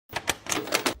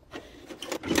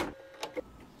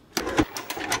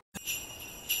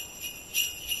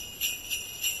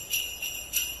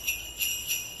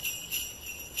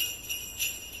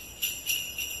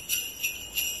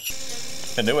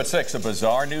And new at 6, a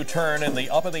bizarre new turn in the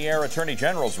up-in-the-air Attorney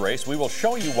General's race. We will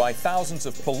show you why thousands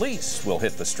of police will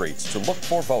hit the streets to look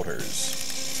for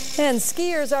voters. And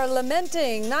skiers are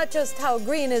lamenting not just how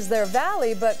green is their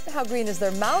valley, but how green is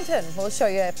their mountain. We'll show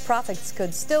you if profits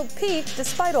could still peak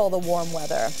despite all the warm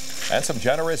weather. And some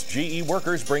generous GE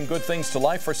workers bring good things to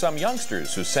life for some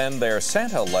youngsters who send their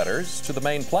Santa letters to the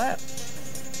main plant.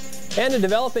 And a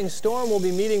developing storm will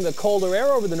be meeting the colder air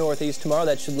over the northeast tomorrow.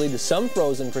 That should lead to some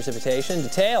frozen precipitation.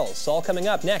 Details all coming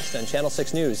up next on Channel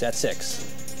 6 News at 6.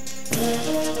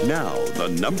 Now, the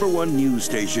 #1 news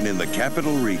station in the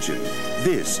capital region.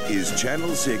 This is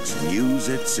Channel 6 News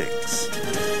at 6.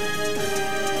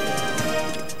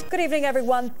 Good evening,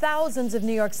 everyone. Thousands of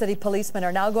New York City policemen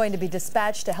are now going to be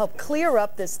dispatched to help clear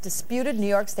up this disputed New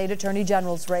York State Attorney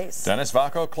General's race. Dennis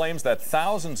Vacco claims that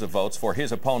thousands of votes for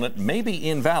his opponent may be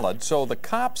invalid, so the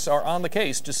cops are on the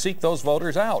case to seek those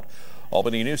voters out.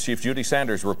 Albany News Chief Judy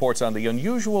Sanders reports on the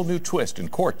unusual new twist in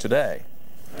court today.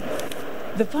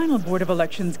 The final Board of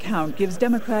Elections count gives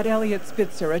Democrat Eliot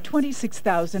Spitzer a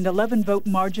 26,011 vote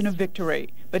margin of victory.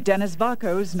 But Dennis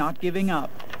Vacco's not giving up.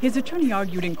 His attorney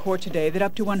argued in court today that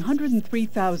up to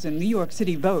 103,000 New York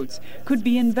City votes could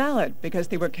be invalid because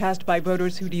they were cast by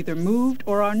voters who'd either moved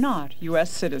or are not U.S.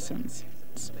 citizens.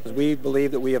 We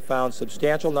believe that we have found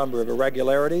substantial number of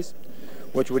irregularities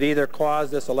which would either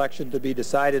cause this election to be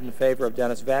decided in favor of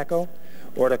Dennis Vacco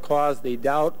or to cause the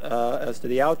doubt as to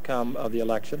the outcome of the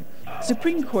election.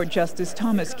 Supreme Court Justice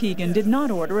Thomas Keegan did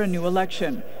not order a new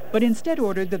election, but instead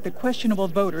ordered that the questionable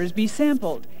voters be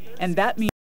sampled. And that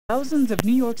means thousands of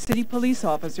New York City police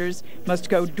officers must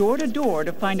go door to door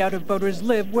to find out if voters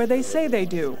live where they say they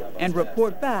do and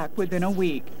report back within a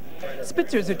week.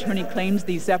 Spitzer's attorney claims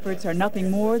these efforts are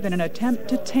nothing more than an attempt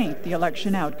to taint the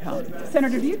election outcome.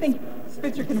 Senator, do you think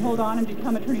Spitzer can hold on and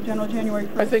become Attorney General January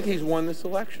 1st? I think he's won this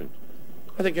election.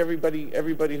 I think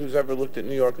everybody who's ever looked at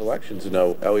New York elections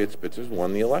know Eliot Spitzer's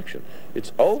won the election.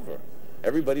 It's over.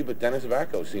 Everybody but Dennis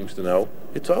Vacco seems to know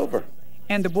it's over.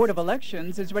 And the Board of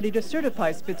Elections is ready to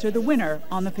certify Spitzer the winner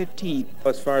on the 15th.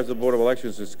 As far as the Board of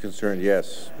Elections is concerned,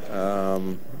 yes.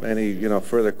 Any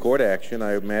further court action,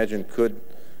 I imagine,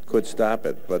 could stop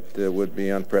it, but it would be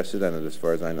unprecedented as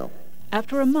far as I know.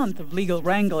 After a month of legal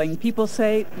wrangling, people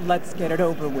say, let's get it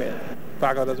over with.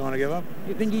 Vacco doesn't want to give up?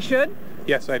 You think he should?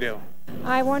 Yes, I do.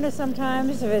 I wonder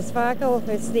sometimes if it's Vacco, if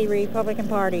it's the Republican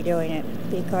Party doing it,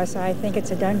 because I think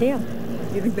it's a done deal.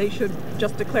 Do you think they should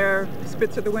just declare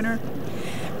Spitzer the winner?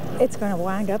 It's going to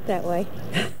wind up that way.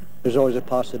 There's always a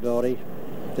possibility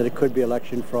that it could be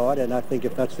election fraud, and I think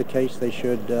if that's the case, they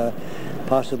should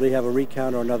possibly have a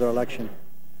recount or another election.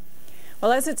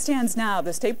 Well, as it stands now,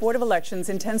 the State Board of Elections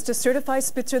intends to certify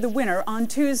Spitzer the winner on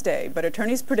Tuesday, but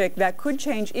attorneys predict that could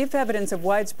change if evidence of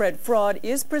widespread fraud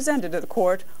is presented to the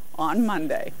court on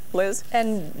Monday. Liz?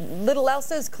 And little else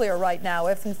is clear right now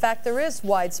if, in fact, there is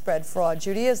widespread fraud.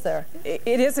 Judy, is there? It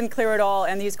isn't clear at all,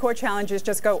 and these court challenges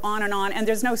just go on, and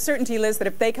there's no certainty, Liz, that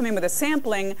if they come in with a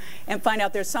sampling and find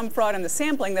out there's some fraud in the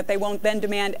sampling, that they won't then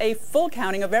demand a full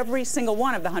counting of every single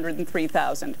one of the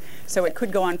 103,000. So it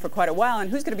could go on for quite a while,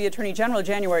 and who's going to be Attorney General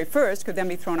January 1st could then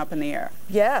be thrown up in the air.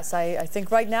 Yes, I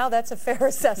think right now that's a fair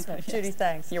assessment. Yes. Judy,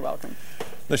 thanks. You're welcome.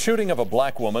 The shooting of a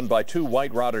black woman by 2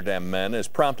 white Rotterdam men is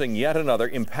prompting yet another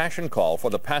impassioned call for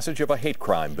the passage of a hate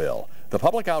crime bill. The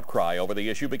public outcry over the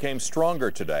issue became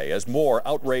stronger today as more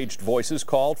outraged voices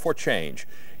called for change.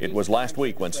 It was last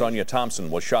week when Sonia Thompson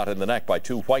was shot in the neck by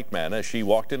 2 white men as she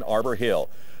walked in Arbor Hill.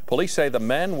 Police say the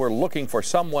men were looking for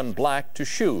someone black to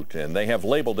shoot, and they have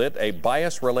labeled it a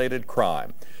bias-related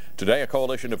crime. Today, a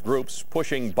coalition of groups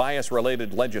pushing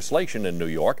bias-related legislation in New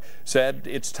York said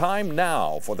it's time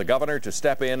now for the governor to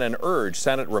step in and urge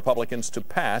Senate Republicans to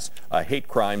pass a hate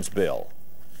crimes bill.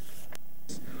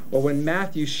 Or when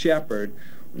Matthew Shepard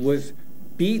was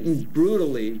beaten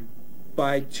brutally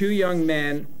by 2 young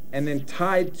men and then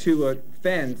tied to a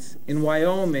fence in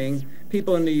Wyoming,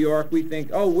 people in New York, we think,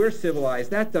 oh, we're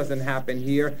civilized. That doesn't happen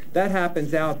here. That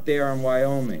happens out there in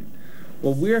Wyoming.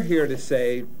 Well, we're here to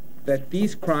say that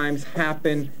these crimes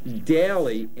happen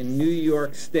daily in New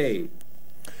York State.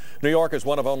 New York is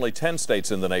one of only 10 states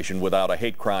in the nation without a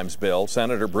hate crimes bill.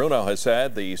 Senator Bruno has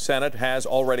said the Senate has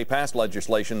already passed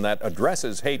legislation that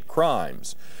addresses hate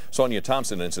crimes. Sonia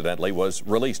Thompson, incidentally, was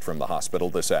released from the hospital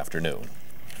this afternoon.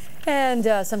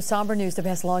 And some somber news to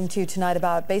pass along to you tonight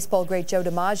about baseball great Joe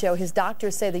DiMaggio. His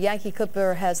doctors say the Yankee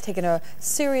Clipper has taken a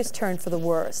serious turn for the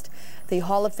worst. The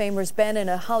Hall of Famer's been in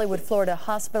a Hollywood, Florida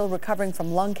hospital recovering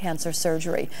from lung cancer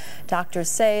surgery. Doctors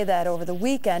say that over the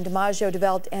weekend, DiMaggio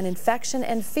developed an infection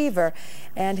and fever,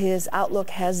 and his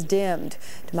outlook has dimmed.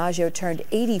 DiMaggio turned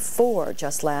 84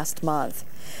 just last month.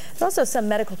 There's also some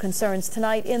medical concerns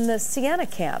tonight in the Siena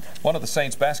camp. One of the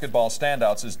Saints basketball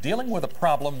standouts is dealing with a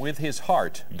problem with his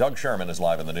heart. Doug Sherman is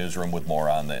live in the newsroom with more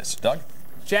on this. Doug?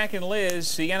 Jack and Liz,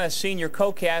 Siena senior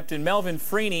co-captain Melvin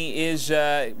Freeney is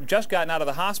just gotten out of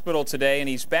the hospital today, and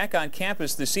he's back on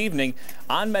campus this evening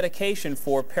on medication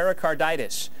for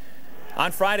pericarditis. On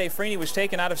Friday, Freeney was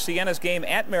taken out of Siena's game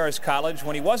at Marist College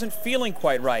when he wasn't feeling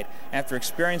quite right. After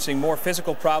experiencing more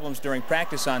physical problems during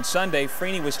practice on Sunday,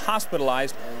 Freeney was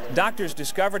hospitalized. Doctors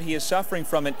discovered he is suffering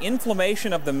from an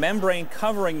inflammation of the membrane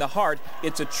covering the heart.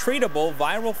 It's a treatable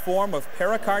viral form of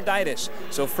pericarditis,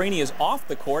 so Freeney is off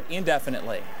the court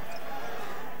indefinitely.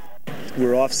 We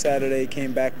were off Saturday,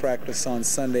 came back practice on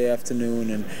Sunday afternoon,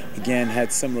 and again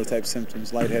had similar type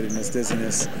symptoms, lightheadedness,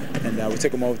 dizziness, and we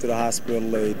took him over to the hospital.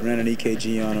 They ran an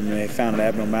EKG on him, and they found an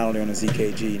abnormality on his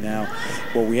EKG. Now,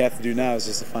 what we have to do now is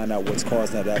just to find out what's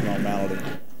causing that abnormality.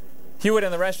 Hewitt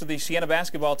and the rest of the Siena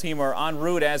basketball team are en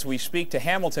route as we speak to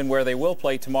Hamilton, where they will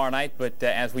play tomorrow night. But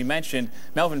as we mentioned,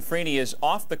 Melvin Freeney is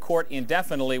off the court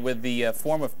indefinitely with the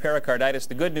form of pericarditis.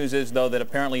 The good news is, though, that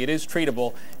apparently it is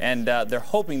treatable, and they're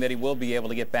hoping that he will be able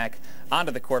to get back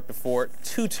onto the court before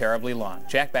too terribly long.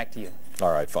 Jack, back to you.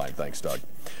 All right, fine. Thanks, Doug.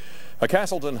 A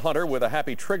Castleton hunter with a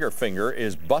happy trigger finger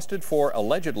is busted for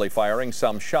allegedly firing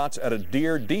some shots at a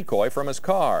deer decoy from his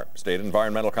car. State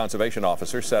Environmental Conservation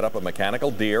officers set up a mechanical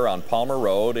deer on Palmer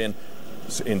Road in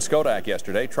Skodak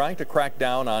yesterday, trying to crack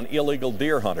down on illegal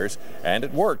deer hunters, and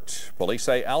it worked. Police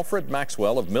say Alfred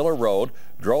Maxwell of Miller Road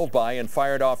drove by and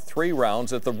fired off 3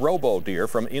 rounds at the robo deer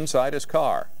from inside his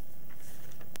car.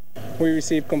 We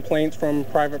received complaints from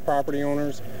private property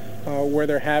owners where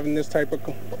they're having this type of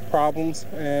problems,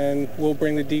 and we'll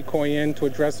bring the decoy in to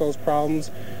address those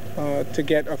problems to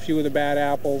get a few of the bad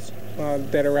apples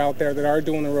that are out there that are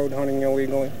doing the road hunting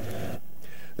illegally.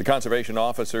 The conservation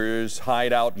officers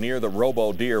hide out near the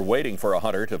robo deer waiting for a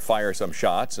hunter to fire some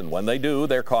shots, and when they do,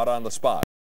 they're caught on the spot.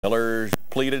 Miller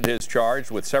pleaded his charge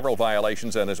with several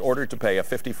violations and is ordered to pay a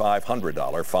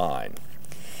 $5,500 fine.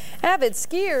 Avid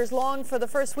skiers long for the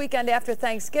first weekend after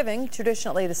Thanksgiving,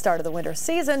 traditionally the start of the winter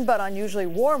season, but unusually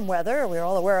warm weather, we're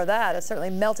all aware of that, has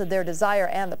certainly melted their desire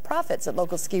and the profits at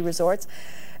local ski resorts.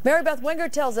 Mary Beth Wenger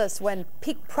tells us when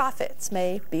peak profits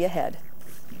may be ahead.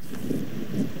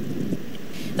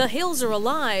 The hills are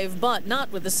alive, but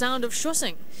not with the sound of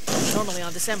schussing. Normally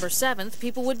on December 7th,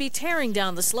 people would be tearing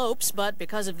down the slopes, but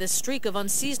because of this streak of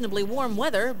unseasonably warm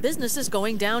weather, business is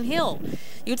going downhill.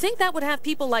 You'd think that would have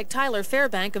people like Tyler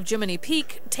Fairbank of Jiminy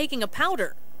Peak taking a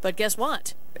powder, but guess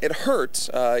what? It hurts.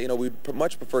 You know, we'd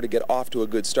much prefer to get off to a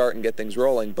good start and get things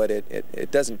rolling, but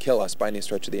it doesn't kill us by any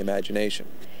stretch of the imagination.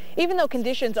 Even though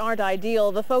conditions aren't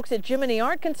ideal, the folks at Jiminy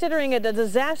aren't considering it a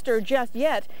disaster just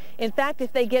yet. In fact,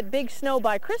 if they get big snow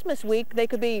by Christmas week, they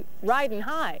could be riding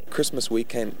high. Christmas week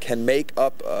can make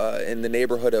up in the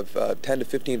neighborhood of 10 to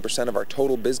 15% of our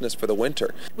total business for the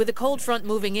winter. With the cold front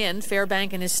moving in,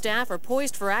 Fairbank and his staff are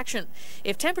poised for action.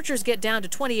 If temperatures get down to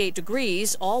 28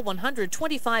 degrees, all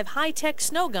 125 high-tech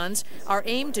snow guns are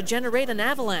aimed to generate an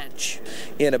avalanche.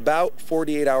 In about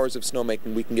 48 hours of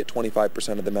snowmaking, we can get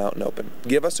 25% of the mountain open.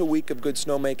 Give us a week of good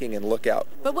snowmaking and look out.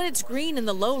 But when it's green in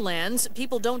the lowlands,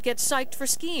 people don't get psyched for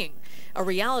skiing. A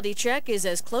reality check is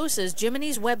as close as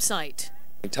Jiminy's website.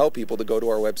 We tell people to go to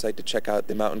our website to check out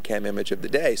the mountain cam image of the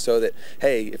day so that,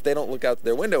 hey, if they don't look out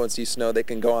their window and see snow, they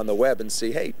can go on the web and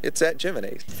see, hey, it's at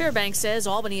Jiminy. Fairbanks says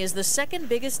Albany is the second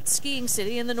biggest skiing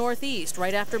city in the Northeast,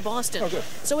 right after Boston. Okay.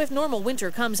 So if normal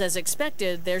winter comes as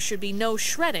expected, there should be no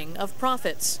shredding of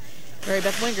profits. Mary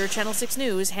Beth Wenger, Channel 6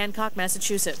 News, Hancock,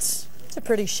 Massachusetts. It's a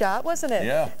pretty shot, wasn't it?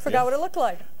 Yeah. Forgot what it looked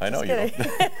like. I know you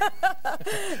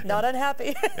don't. Not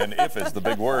unhappy. And if is the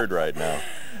big word right now.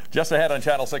 Just ahead on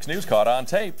Channel 6 News, caught on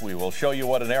tape, we will show you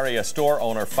what an area store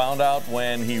owner found out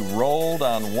when he rolled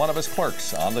on one of his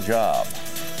clerks on the job.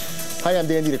 Hi, I'm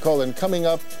DiNicola, and coming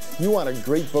up, you want a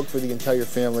great book for the entire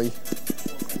family?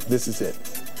 This is it.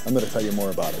 I'm going to tell you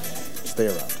more about it. Stay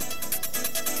around.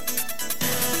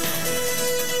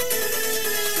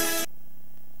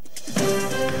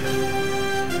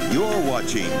 You're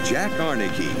watching Jack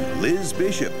Aernecke, Liz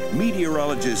Bishop,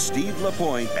 meteorologist Steve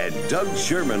LaPointe, and Doug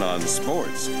Sherman on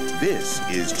sports. This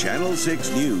is Channel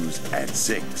 6 News at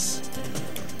 6.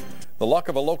 The luck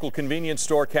of a local convenience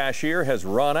store cashier has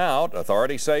run out.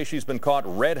 Authorities say she's been caught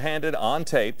red-handed on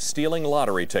tape stealing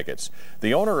lottery tickets.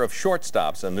 The owner of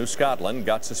Shortstops in New Scotland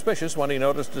got suspicious when he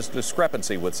noticed this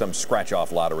discrepancy with some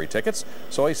scratch-off lottery tickets,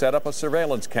 so he set up a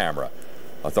surveillance camera.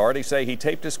 Authorities say he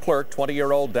taped his clerk,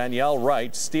 20-year-old Danielle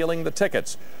Wright, stealing the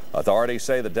tickets. Authorities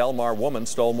say the Delmar woman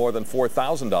stole more than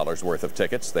 $4,000 worth of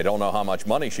tickets. They don't know how much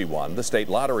money she won. The state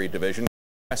lottery division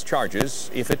press charges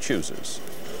if it chooses.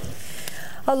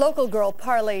 A local girl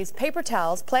parlays paper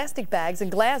towels, plastic bags,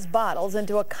 and glass bottles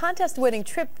into a contest-winning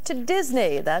trip to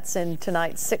Disney. That's in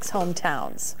tonight's 6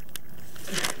 hometowns.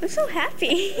 I'm so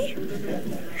happy.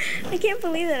 I can't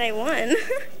believe that I won.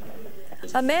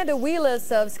 Amanda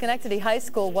Wheelis of Schenectady High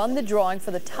School won the drawing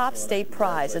for the top state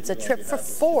prize. It's a trip for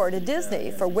 4 to Disney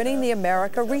for winning the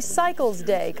America Recycles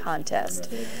Day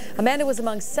contest. Amanda was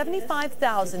among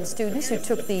 75,000 students who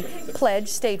took the pledge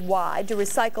statewide to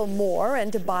recycle more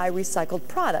and to buy recycled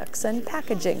products and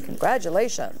packaging.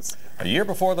 Congratulations. A year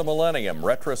before the millennium,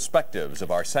 retrospectives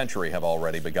of our century have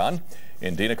already begun.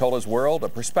 In DiNicola's world, a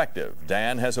perspective.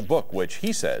 Dan has a book which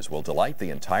he says will delight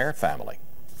the entire family.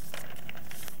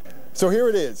 So here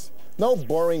it is. No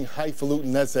boring,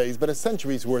 highfalutin essays, but a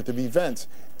century's worth of events,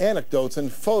 anecdotes, and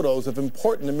photos of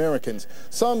important Americans.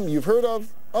 Some you've heard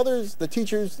of, others the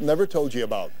teachers never told you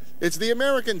about. It's the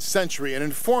American Century, an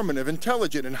informative,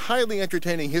 intelligent, and highly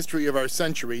entertaining history of our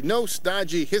century. No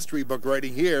stodgy history book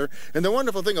writing here. And the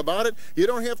wonderful thing about it, you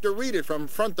don't have to read it from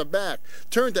front to back.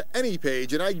 Turn to any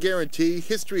page, and I guarantee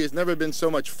history has never been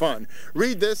so much fun.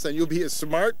 Read this, and you'll be as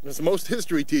smart as most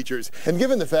history teachers. And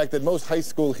given the fact that most high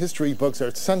school history books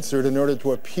are censored in order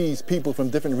to appease people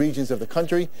from different regions of the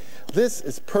country, this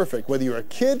is perfect, whether you're a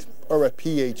kid or a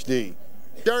PhD.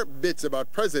 Sharp bits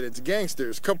about presidents,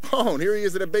 gangsters, Capone, here he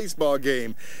is at a baseball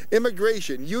game,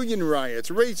 immigration, union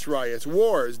riots, race riots,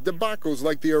 wars, debacles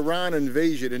like the Iran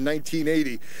invasion in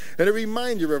 1980, and a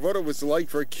reminder of what it was like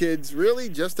for kids really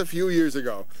just a few years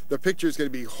ago. The picture's going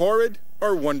to be horrid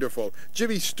or wonderful.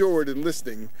 Jimmy Stewart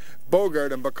enlisting,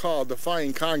 Bogart and Bacall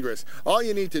defying Congress. All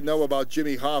you need to know about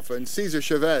Jimmy Hoffa and Cesar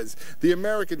Chavez, the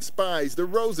American spies, the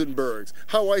Rosenbergs,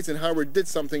 how Eisenhower did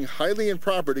something highly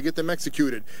improper to get them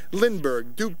executed,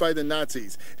 Lindbergh duped by the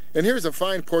Nazis. And here's a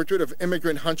fine portrait of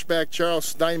immigrant hunchback Charles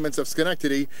Steinmetz of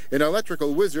Schenectady, an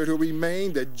electrical wizard who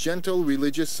remained a gentle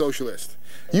religious socialist.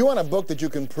 You want a book that you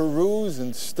can peruse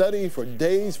and study for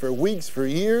days, for weeks, for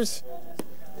years?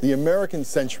 The American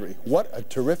Century. What a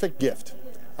terrific gift.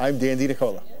 I'm Dan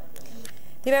DiNicola.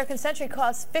 The American Century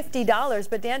costs $50,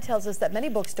 but Dan tells us that many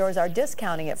bookstores are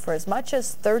discounting it for as much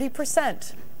as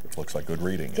 30%. Which looks like good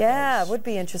reading. Yeah, it would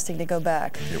be interesting to go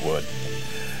back. It would.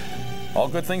 All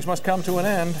good things must come to an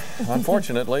end.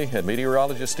 Unfortunately, and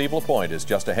meteorologist Steve LaPointe is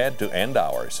just ahead to end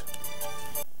ours.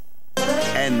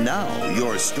 And now,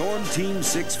 your Storm Team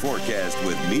 6 forecast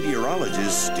with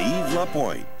meteorologist Steve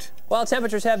LaPointe. Well,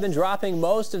 temperatures have been dropping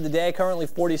most of the day, currently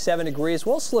 47 degrees.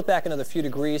 We'll slip back another few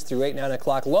degrees through 8, 9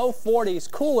 o'clock. Low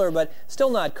 40s, cooler, but still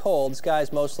not cold.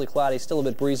 Skies mostly cloudy, still a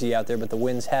bit breezy out there, but the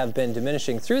winds have been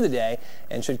diminishing through the day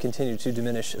and should continue to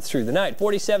diminish through the night.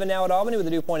 47 now at Albany with a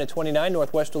dew point at 29,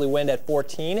 northwesterly wind at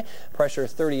 14, pressure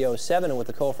 30.07, and with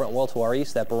the cold front well to our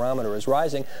east, that barometer is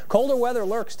rising. Colder weather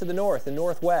lurks to the north and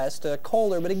northwest.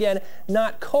 Colder, but again,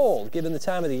 not cold. Given the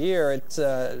time of the year, it's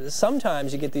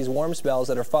sometimes you get these warm spells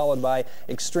that are followed by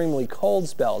extremely cold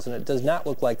spells, and it does not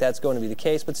look like that's going to be the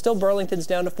case. But still, Burlington's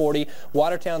down to 40,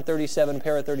 Watertown 37,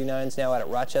 pair of 39s now out at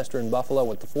Rochester and Buffalo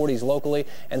with the 40s locally,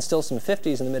 and still some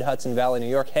 50s in the mid-Hudson Valley, New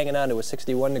York, hanging on to a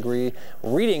 61-degree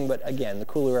reading. But again, the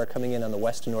cooler air coming in on the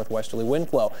west and northwesterly wind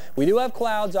flow. We do have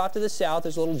clouds off to the south.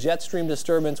 There's a little jet stream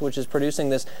disturbance which is producing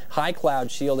this high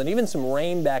cloud shield, and even some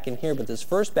rain back in here. But this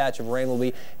first batch of rain will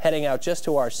be heading out just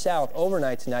to our south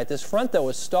overnight tonight. This front, though,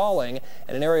 is stalling,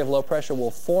 and an area of low pressure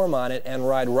will form on it and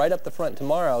ride right up the front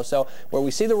tomorrow. So where we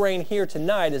see the rain here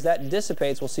tonight, as that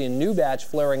dissipates, we'll see a new batch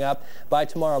flaring up by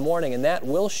tomorrow morning, and that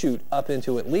will shoot up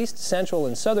into at least central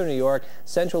and southern New York,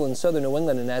 central and southern New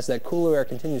England, and as that cooler air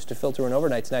continues to filter in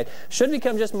overnight tonight, should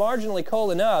become just marginally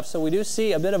cold enough. So we do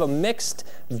see a bit of a mixed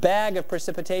bag of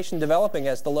precipitation developing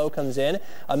as the low comes in,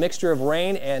 a mixture of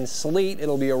rain and sleet.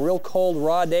 It'll be a real cold,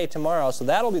 raw day tomorrow, so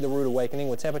that'll be the rude awakening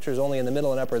with temperatures only in the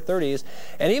middle and upper 30s,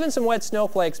 and even some wet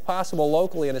snowflakes possible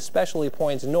locally, and especially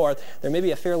points north. There may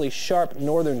be a fairly sharp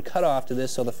northern cutoff to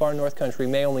this, so the far north country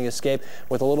may only escape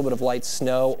with a little bit of light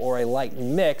snow or a light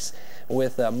mix,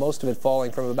 with most of it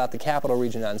falling from about the capital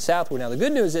region on southward. Now, the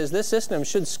good news is this system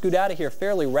should scoot out of here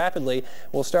fairly rapidly.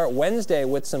 We'll start Wednesday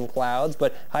with some clouds,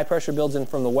 but high pressure builds in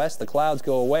from the west. The clouds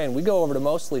go away, and we go over to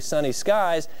mostly sunny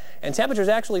skies, and temperatures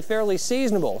actually fairly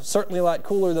seasonable. Certainly a lot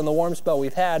cooler than the warm spell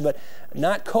we've had, but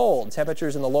not cold.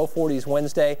 Temperatures in the low 40s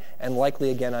Wednesday and likely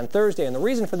again on Thursday. And the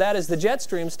reason for that is the jet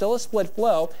stream, still a split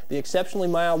flow. The exceptionally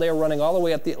mild air running all the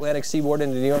way up the Atlantic seaboard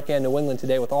into New York and New England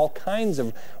today with all kinds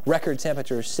of record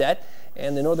temperatures set.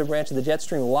 And the northern branch of the jet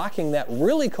stream locking that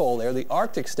really cold air, the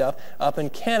Arctic stuff, up in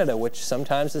Canada, which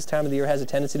sometimes this time of the year has a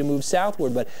tendency to move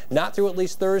southward, but not through at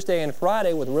least Thursday and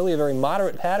Friday, with really a very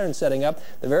moderate pattern setting up.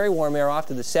 The very warm air off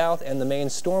to the south and the main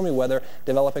stormy weather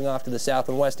developing off to the south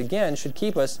and west again should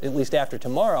keep us, at least after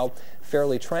tomorrow,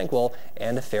 fairly tranquil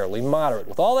and fairly moderate.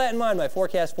 With all that in mind, my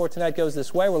forecast for tonight goes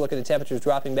this way. We're looking at temperatures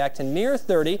dropping back to near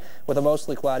 30 with a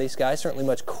mostly cloudy sky, certainly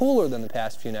much cooler than the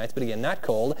past few nights, but again, not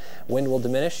cold. Wind will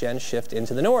diminish and shift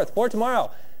into the north. For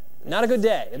tomorrow, not a good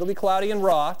day. It'll be cloudy and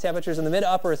raw. Temperatures in the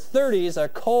mid-upper 30s. A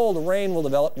cold rain will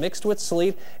develop mixed with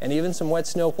sleet and even some wet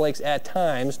snowflakes at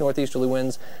times. Northeasterly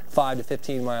winds 5 to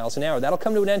 15 miles an hour. That'll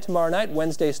come to an end tomorrow night.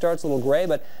 Wednesday starts a little gray,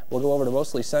 but we'll go over to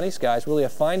mostly sunny skies. Really a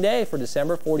fine day for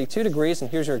December, 42 degrees. And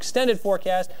here's your extended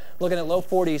forecast. Looking at low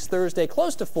 40s Thursday,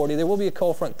 close to 40. There will be a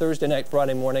cold front Thursday night,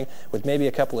 Friday morning with maybe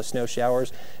a couple of snow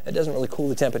showers. It doesn't really cool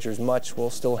the temperatures much.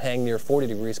 We'll still hang near 40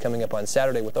 degrees coming up on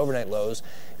Saturday with overnight lows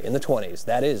in the 20s.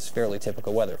 That is fairly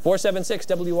typical weather. 476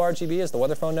 WRGB is the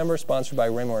weather phone number, sponsored by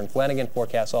Raymer and Flanagan.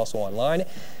 Forecasts also online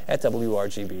at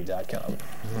WRGB.com.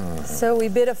 So we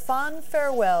bid a fond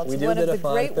farewell to one of the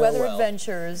great weather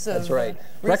adventures of That's right.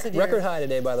 Record high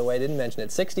today, by the way. I didn't mention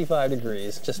it. 65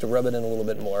 degrees, just to rub it in a little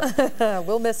bit more.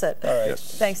 We'll miss it. All right.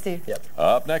 Yes. Thanks, Steve. Yep.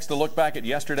 Up next, a look back at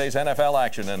yesterday's NFL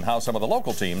action and how some of the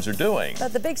local teams are doing.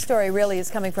 But the big story really is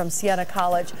coming from Siena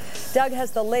College. Doug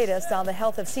has the latest on the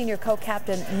health of senior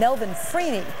co-captain Melvin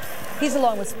Freeney. He's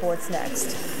along with sports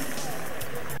next.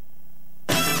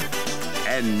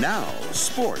 And now,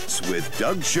 sports with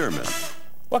Doug Sherman.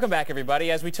 Welcome back,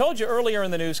 everybody. As we told you earlier in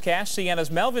the newscast,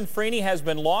 Siena's Melvin Freeney has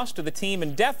been lost to the team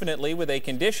indefinitely with a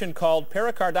condition called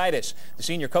pericarditis. The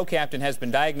senior co-captain has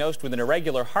been diagnosed with an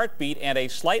irregular heartbeat and a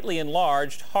slightly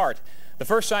enlarged heart. The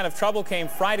first sign of trouble came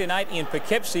Friday night in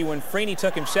Poughkeepsie when Freeney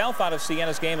took himself out of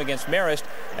Siena's game against Marist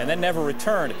and then never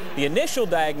returned. The initial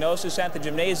diagnosis at the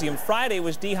gymnasium Friday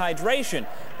was dehydration,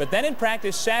 but then in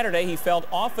practice Saturday he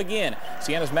felt off again.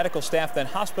 Siena's medical staff then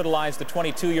hospitalized the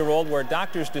 22-year-old where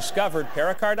doctors discovered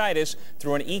pericarditis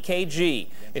through an EKG.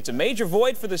 It's a major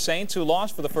void for the Saints, who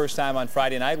lost for the first time on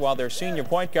Friday night while their senior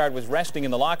point guard was resting in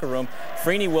the locker room.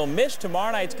 Freeney will miss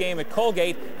tomorrow night's game at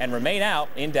Colgate and remain out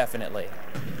indefinitely.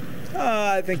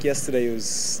 I think yesterday he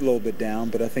was a little bit down,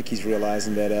 but I think he's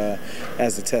realizing that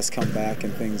as the tests come back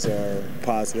and things are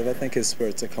positive, I think his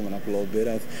spirits are coming up a little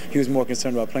bit. He was more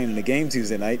concerned about playing in the game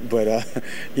Tuesday night, but,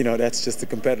 you know, that's just a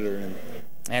competitor.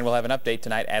 And we'll have an update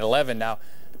tonight at 11. Now,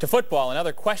 to football,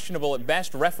 another questionable at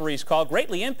best referee's call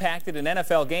greatly impacted an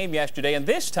NFL game yesterday, and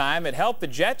this time it helped the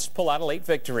Jets pull out a late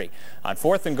victory. On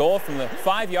 4th and goal from the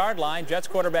 5-yard line, Jets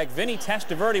quarterback Vinny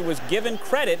Testaverde was given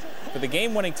credit for the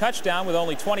game-winning touchdown with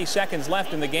only 20 seconds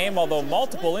left in the game, although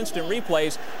multiple instant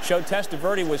replays showed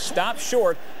Testaverde was stopped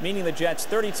short, meaning the Jets'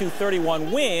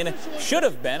 32-31 win should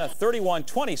have been a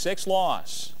 31-26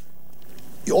 loss.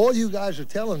 All you guys are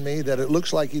telling me that it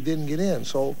looks like he didn't get in,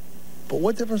 so... But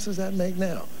what difference does that make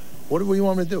now? What do you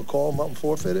want me to do, call him up and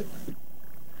forfeit it?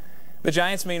 The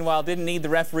Giants, meanwhile, didn't need the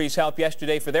referee's help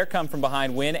yesterday for their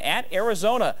come-from-behind win at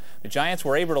Arizona. The Giants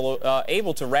were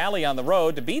able to rally on the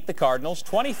road to beat the Cardinals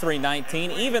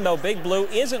 23-19, even though Big Blue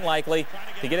isn't likely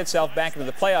to get itself back into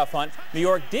the playoff hunt. New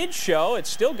York did show it's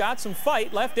still got some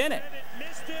fight left in it.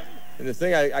 And the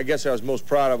thing I guess I was most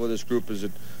proud of with this group is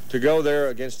that to go there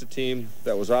against a team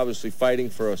that was obviously fighting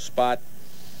for a spot,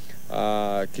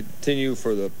 continue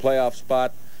for the playoff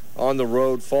spot on the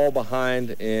road, fall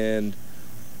behind, and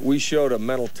we showed a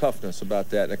mental toughness about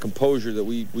that and a composure that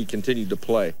we continued to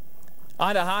play.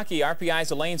 On to hockey. RPI's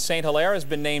Elaine St. Hilaire has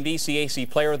been named ECAC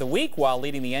Player of the Week while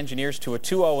leading the Engineers to a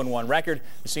 2-0-1 record.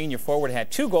 The senior forward had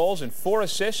 2 goals and 4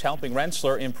 assists, helping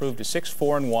Rensselaer improve to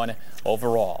 6-4-1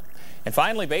 overall. And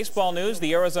finally, baseball news.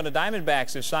 The Arizona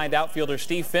Diamondbacks have signed outfielder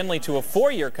Steve Finley to a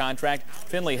 4-year contract.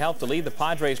 Finley helped to lead the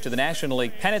Padres to the National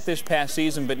League pennant this past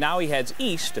season, but now he heads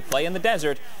east to play in the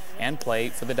desert and play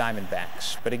for the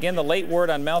Diamondbacks. But again, the late word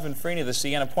on Melvin Freeney, the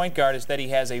Siena point guard, is that he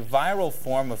has a viral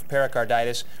form of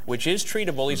pericarditis, which is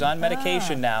treatable. He's on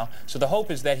medication now, so the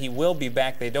hope is that he will be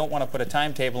back. They don't want to put a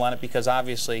timetable on it because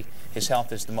obviously his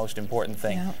health is the most important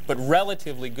thing. Yeah. But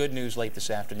relatively good news late this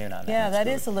afternoon on that. Yeah, that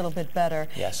is a little bit better.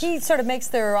 Yes. He sort of makes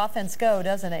their offense go,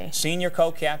 doesn't he? Senior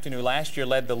co-captain who last year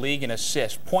led the league in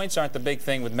assists. Points aren't the big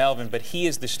thing with Melvin, but he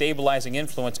is the stabilizing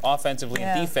influence offensively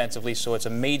and defensively, so it's a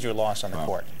major loss on the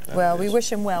court. Well, we wish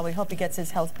him well. We hope he gets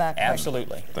his health back.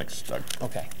 Absolutely. Thanks, Doug.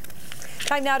 Okay.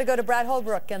 Time now to go to Brad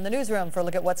Holbrook in the newsroom for a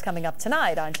look at what's coming up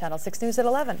tonight on Channel 6 News at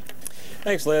 11.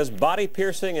 Thanks, Liz. Body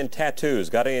piercing and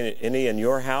tattoos. Got any in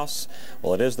your house?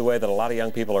 Well, it is the way that a lot of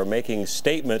young people are making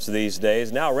statements these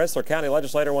days. Now, a Rensselaer County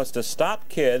legislator wants to stop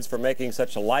kids from making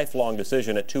such a lifelong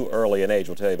decision at too early an age.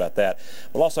 We'll tell you about that.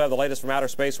 We'll also have the latest from outer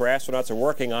space, where astronauts are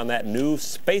working on that new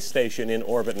space station in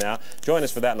orbit now. Join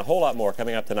us for that and a whole lot more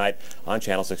coming up tonight on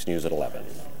Channel 6 News at 11.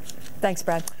 Thanks,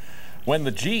 Brad. When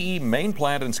the GE main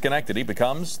plant in Schenectady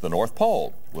becomes the North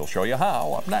Pole. We'll show you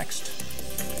how up next.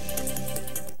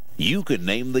 You can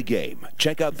name the game.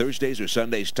 Check out Thursdays or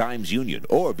Sundays Times Union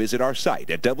or visit our site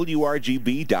at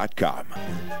WRGB.com.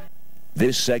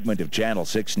 This segment of Channel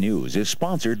 6 News is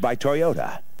sponsored by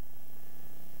Toyota.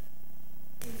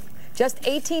 Just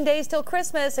 18 days till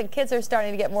Christmas, and kids are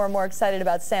starting to get more and more excited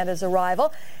about Santa's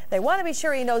arrival. They want to be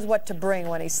sure he knows what to bring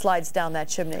when he slides down that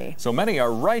chimney. So many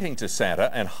are writing to Santa,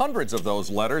 and hundreds of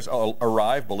those letters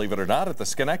arrive, believe it or not, at the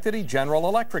Schenectady General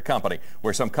Electric Company,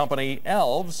 where some company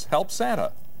elves help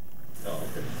Santa.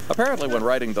 Apparently, when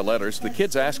writing the letters, the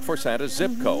kids ask for Santa's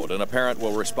zip code, and a parent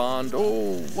will respond,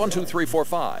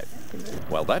 12345.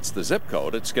 Well, that's the zip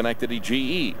code at Schenectady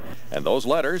GE, and those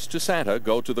letters to Santa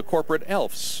go to the corporate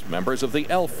elves, members of the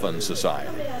Elfin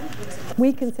Society.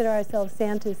 We consider ourselves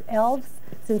Santa's elves.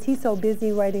 Since he's so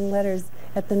busy writing letters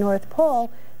at the North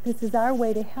Pole, this is our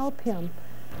way to help him.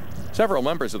 Several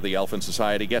members of the Elfin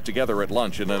Society get together at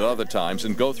lunch and at other times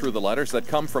and go through the letters that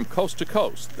come from coast to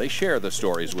coast. They share the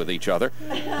stories with each other.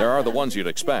 There are the ones you'd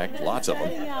expect, lots of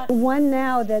them. One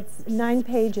now that's 9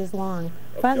 pages long,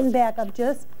 front and back of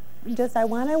just I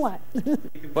want.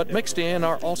 But mixed in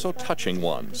are also touching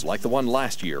ones, like the one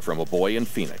last year from a boy in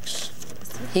Phoenix.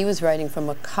 He was writing from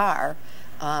a car.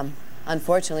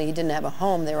 Unfortunately, he didn't have a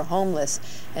home. They were homeless.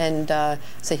 And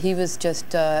so he was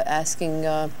just asking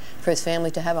for his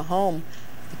family to have a home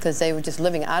because they were just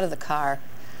living out of the car.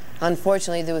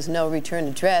 Unfortunately, there was no return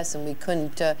address, and we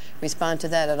couldn't respond to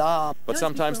that at all. But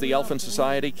sometimes the Elfin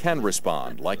Society can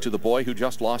respond, like to the boy who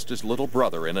just lost his little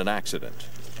brother in an accident.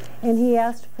 And he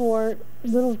asked for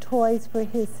little toys for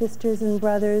his sisters and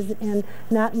brothers and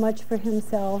not much for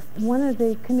himself. One of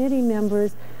the committee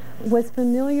members was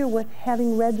familiar with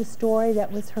having read the story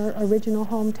that was her original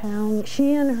hometown.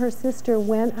 She and her sister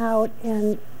went out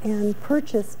and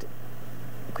purchased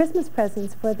Christmas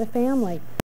presents for the family.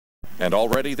 And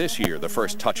already this year, the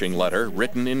first touching letter,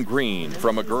 written in green,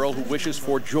 from a girl who wishes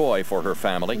for joy for her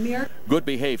family, good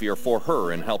behavior for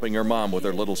her in helping her mom with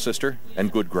her little sister,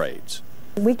 and good grades.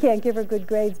 We can't give her good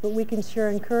grades, but we can sure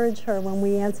encourage her when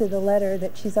we answer the letter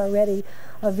that she's already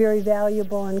a very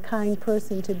valuable and kind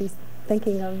person to be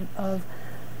thinking of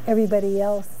everybody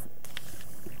else.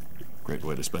 Great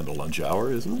way to spend a lunch hour,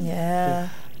 isn't it? Yeah.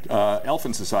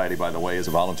 Elfin Society, by the way, is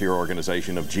a volunteer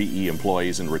organization of GE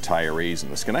employees and retirees,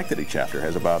 and the Schenectady chapter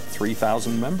has about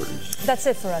 3,000 members. That's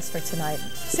it for us for tonight.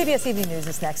 CBS Evening News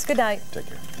is next. Good night. Take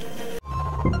care.